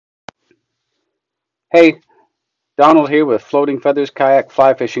Hey, Donald here with Floating Feathers Kayak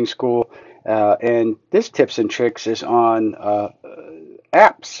Fly Fishing School, and this tips and tricks is on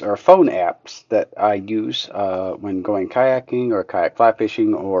apps or phone apps that I use when going kayaking or kayak fly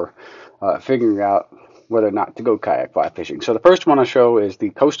fishing or figuring out whether or not to go kayak fly fishing. So the first one I show is the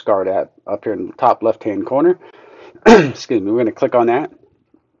Coast Guard app up here in the top left-hand corner. Excuse me, we're going to click on that.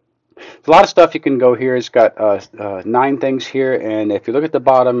 There's a lot of stuff you can go here. It's got 9 things here, and if you look at the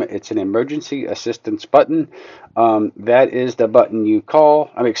bottom, it's an emergency assistance button. That is the button you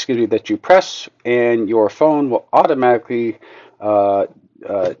excuse me, that you press, and your phone will automatically uh,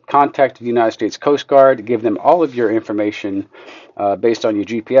 contact the United States Coast Guard, give them all of your information based on your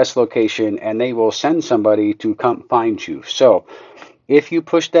GPS location, and they will send somebody to come find you. So if you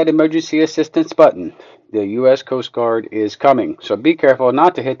push that emergency assistance button, the U.S. Coast Guard is coming. So be careful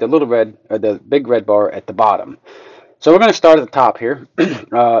not to hit the big red bar at the bottom. So we're going to start at the top here,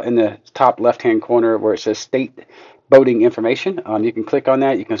 in the top left-hand corner where it says State Boating Information. You can click on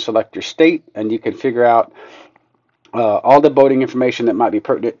that. You can select your state, and you can figure out all the boating information that might be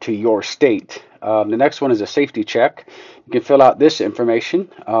pertinent to your state. The next one is a safety check. You can fill out this information,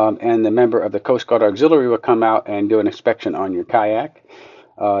 and the member of the Coast Guard Auxiliary will come out and do an inspection on your kayak.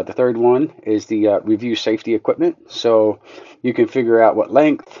 The third one is the review safety equipment. So you can figure out what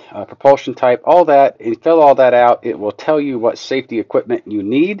length, propulsion type, all that, and fill all that out. It will tell you what safety equipment you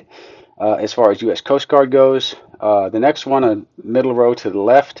need as far as U.S. Coast Guard goes. The next one, a middle row to the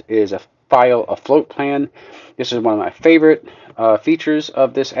left, is file a float plan. This is one of my favorite features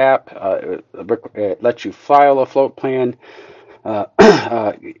of this app. It lets you file a float plan.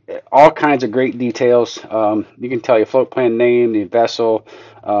 All kinds of great details. You can tell your float plan name, the vessel.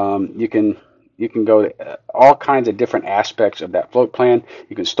 You can go to all kinds of different aspects of that float plan.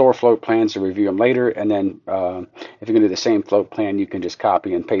 You can store float plans to review them later, and then if you're going to do the same float plan, you can just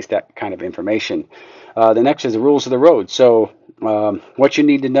copy and paste that kind of information. The next is the rules of the road. So what you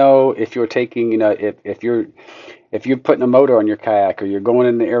need to know if you're taking, if you're putting a motor on your kayak or you're going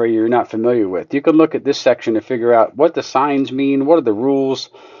in the area you're not familiar with, you can look at this section to figure out what the signs mean, what are the rules,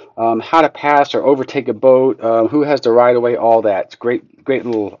 how to pass or overtake a boat, who has the right of way, all that. It's great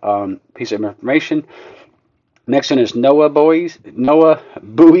little piece of information. Next one is NOAA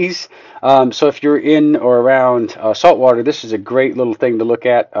buoys. So if you're in or around saltwater, this is a great little thing to look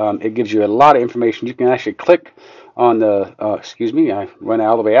at. It gives you a lot of information. You can actually click on the, excuse me, I went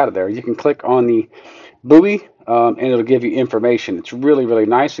all the way out of there. You can click on the buoy, and it'll give you information. It's really, really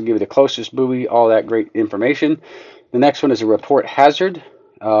nice. It'll give you the closest buoy, all that great information. The next one is a report hazard.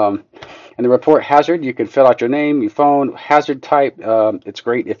 And the report hazard, you can fill out your name, your phone, hazard type. It's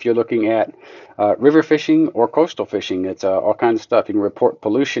great if you're looking at river fishing or coastal fishing. It's all kinds of stuff. You can report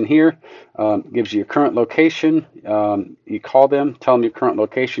pollution here. Gives you your current location. You call them, tell them your current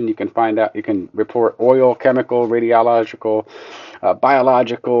location. You can find out. You can report oil, chemical, radiological,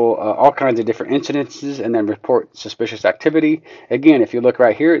 biological, all kinds of different incidences, and then report suspicious activity. Again, if you look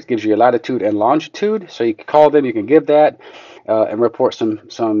right here, it gives you your latitude and longitude. So you can call them. You can give that. And report some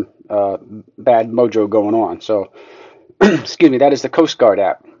bad mojo going on. So, excuse me, that is the Coast Guard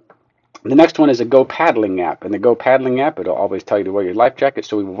app. The next one is a Go Paddling app. And the Go Paddling app, it'll always tell you to wear your life jacket,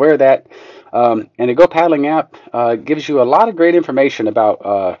 so we will wear that. And the Go Paddling app gives you a lot of great information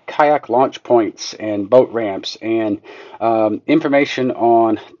about kayak launch points and boat ramps and information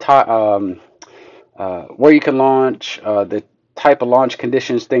on where you can launch, the type of launch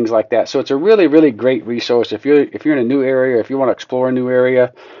conditions, things like that. So it's a really, really great resource if you're in a new area, if you want to explore a new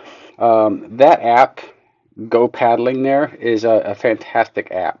area. That app, Go Paddling, there is a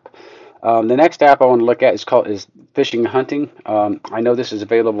fantastic app. The next app I want to look at is Fishing Hunting. I know this is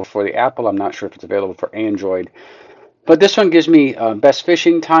available for the Apple. I'm not sure if it's available for Android, but this one gives me best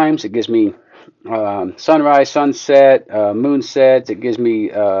fishing times. It gives me sunrise, sunset, moonsets. It gives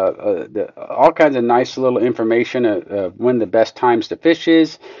me all kinds of nice little information of when the best times to fish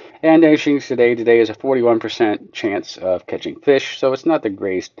is. And as you see today is a 41% chance of catching fish, so it's not the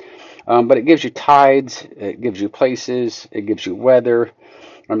greatest. But it gives you tides, it gives you places, it gives you weather.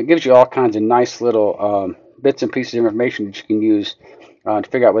 It gives you all kinds of nice little bits and pieces of information that you can use to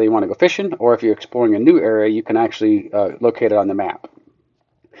figure out whether you want to go fishing, or if you're exploring a new area, you can actually locate it on the map.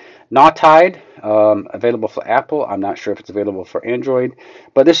 Tide, available for Apple. I'm not sure if it's available for Android,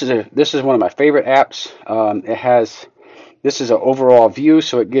 but this is one of my favorite apps. This is an overall view,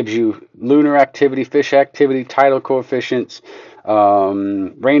 so it gives you lunar activity, fish activity, tidal coefficients,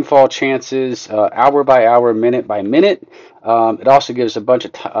 rainfall chances, hour by hour, minute by minute. It also gives a bunch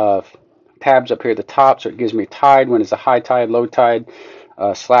of tabs up here at the top, so it gives me tide, when it's a high tide, low tide,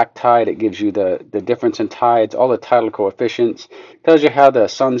 slack tide. It gives you the difference in tides, all the tidal coefficients, tells you how the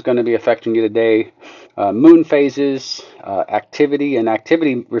sun's going to be affecting you today, moon phases, activity, and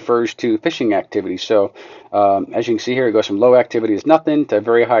activity refers to fishing activity. So as you can see here, it goes from low activity is nothing to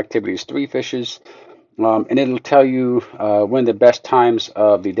very high activity is 3 fishes. And it'll tell you when the best times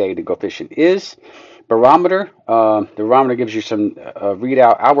of the day to go fishing is. Barometer, the barometer gives you some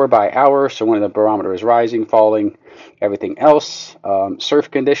readout hour by hour, so when the barometer is rising, falling, everything else.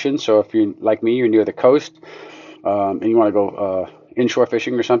 Surf conditions, so if you're like me, you're near the coast, and you want to go inshore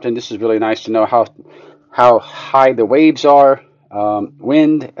fishing or something, this is really nice to know how high the waves are.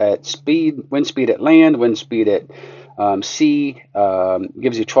 Wind at speed, wind speed at land, wind speed at sea,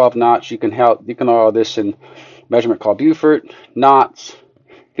 gives you 12 knots. You can all this in measurement called Beaufort, knots,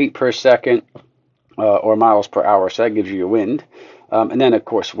 feet per second, or miles per hour. So that gives you your wind. And then of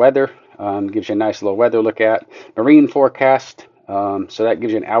course weather, gives you a nice little weather look at. Marine forecast, so that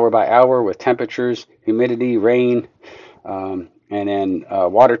gives you an hour by hour with temperatures, humidity, rain, and then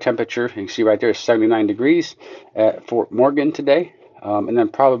water temperature. You can see right there is 79 degrees at Fort Morgan today. And then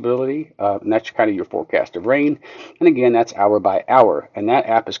probability, and that's kind of your forecast of rain. And again, that's hour by hour. And that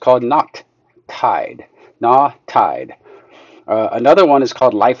app is called Not Tide. Nah Tide. Another one is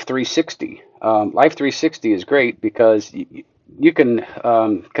called Life 360. Life 360 is great because you can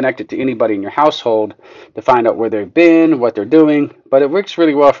connect it to anybody in your household to find out where they've been, what they're doing. But it works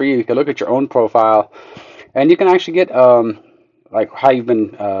really well for you. You can look at your own profile, and you can actually get like how you've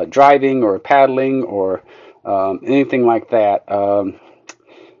been driving or paddling or anything like that.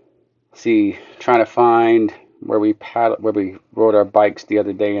 See, trying to find where we rode our bikes the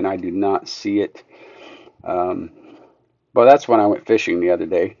other day, and I do not see it. But that's when I went fishing the other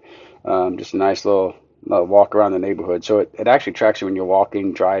day. Just a nice little walk around the neighborhood. So it actually tracks you when you're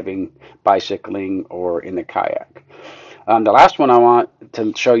walking, driving, bicycling, or in the kayak. The last one I want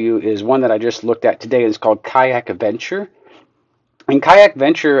to show you is one that I just looked at today. It's called Kayak Venture. And Kayak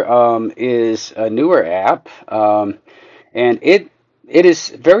Venture is a newer app, and it is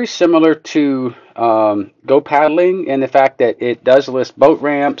very similar to Go Paddling in the fact that it does list boat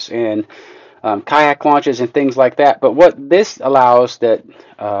ramps and kayak launches and things like that. But what this allows that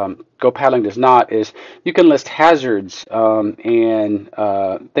Go Paddling does not is you can list hazards and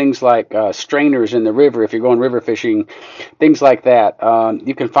things like strainers in the river if you're going river fishing, things like that.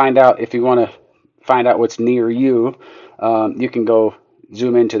 You can find out if you want to find out what's near you. You can go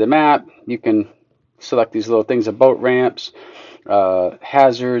zoom into the map. You can select these little things of boat ramps,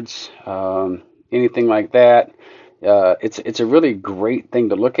 hazards, anything like that. It's a really great thing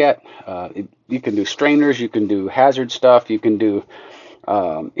to look at. You can do strainers, you can do hazard stuff, you can do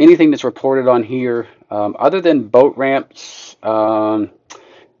anything that's reported on here, other than boat ramps and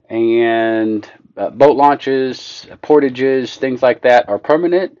boat launches, portages, things like that are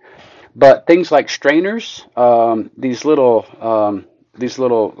permanent. But things like strainers, these little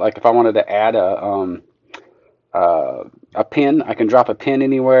like if I wanted to add a pin, I can drop a pin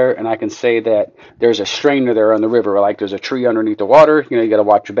anywhere, and I can say that there's a strainer there on the river, or like there's a tree underneath the water. You know, you got to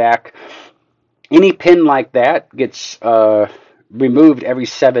watch your back. Any pin like that gets removed every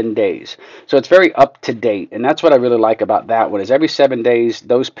 7 days, so it's very up to date, and that's what I really like about that one. Is every 7 days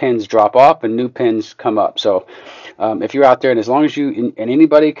those pins drop off and new pins come up. So if you're out there, and as long as you and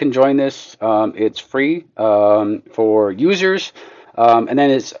anybody can join this, it's free for users. And then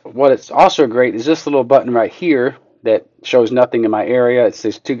it's also great is this little button right here that shows nothing in my area. It's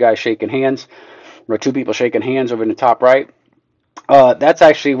these two guys shaking hands, or two people shaking hands over in the top right. That's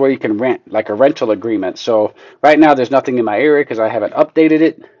actually where you can rent, like a rental agreement. So right now there's nothing in my area because I haven't updated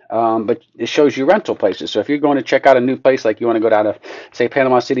it, but it shows you rental places. So if you're going to check out a new place, like you want to go down to, say,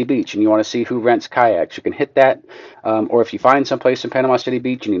 Panama City Beach, and you want to see who rents kayaks, you can hit that. Or if you find some place in Panama City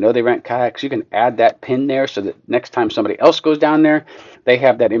Beach and you know they rent kayaks, you can add that pin there so that next time somebody else goes down there, they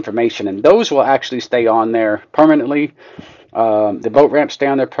have that information. And those will actually stay on there permanently. The boat ramps stay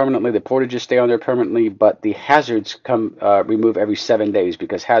on there permanently, the portages stay on there permanently, but the hazards come remove every 7 days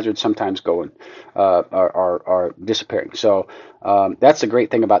because hazards sometimes go and are disappearing. So that's the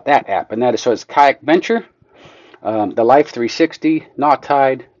great thing about that app, and that is, so it's Kayak Venture, the Life 360, Not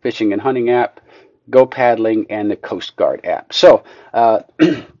Tide, fishing and hunting app, Go Paddling, and the Coast Guard app. So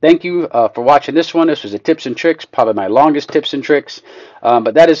thank you for watching this one. This was a tips and tricks, probably my longest tips and tricks,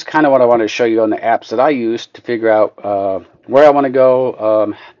 but that is kind of what I wanted to show you on the apps that I use to figure out where I want to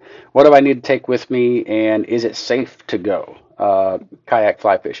go, what do I need to take with me, and is it safe to go kayak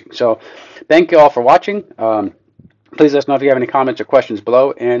fly fishing. So thank you all for watching. Please let us know if you have any comments or questions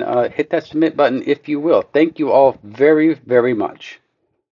below, and hit that submit button if you will. Thank you all very, very much.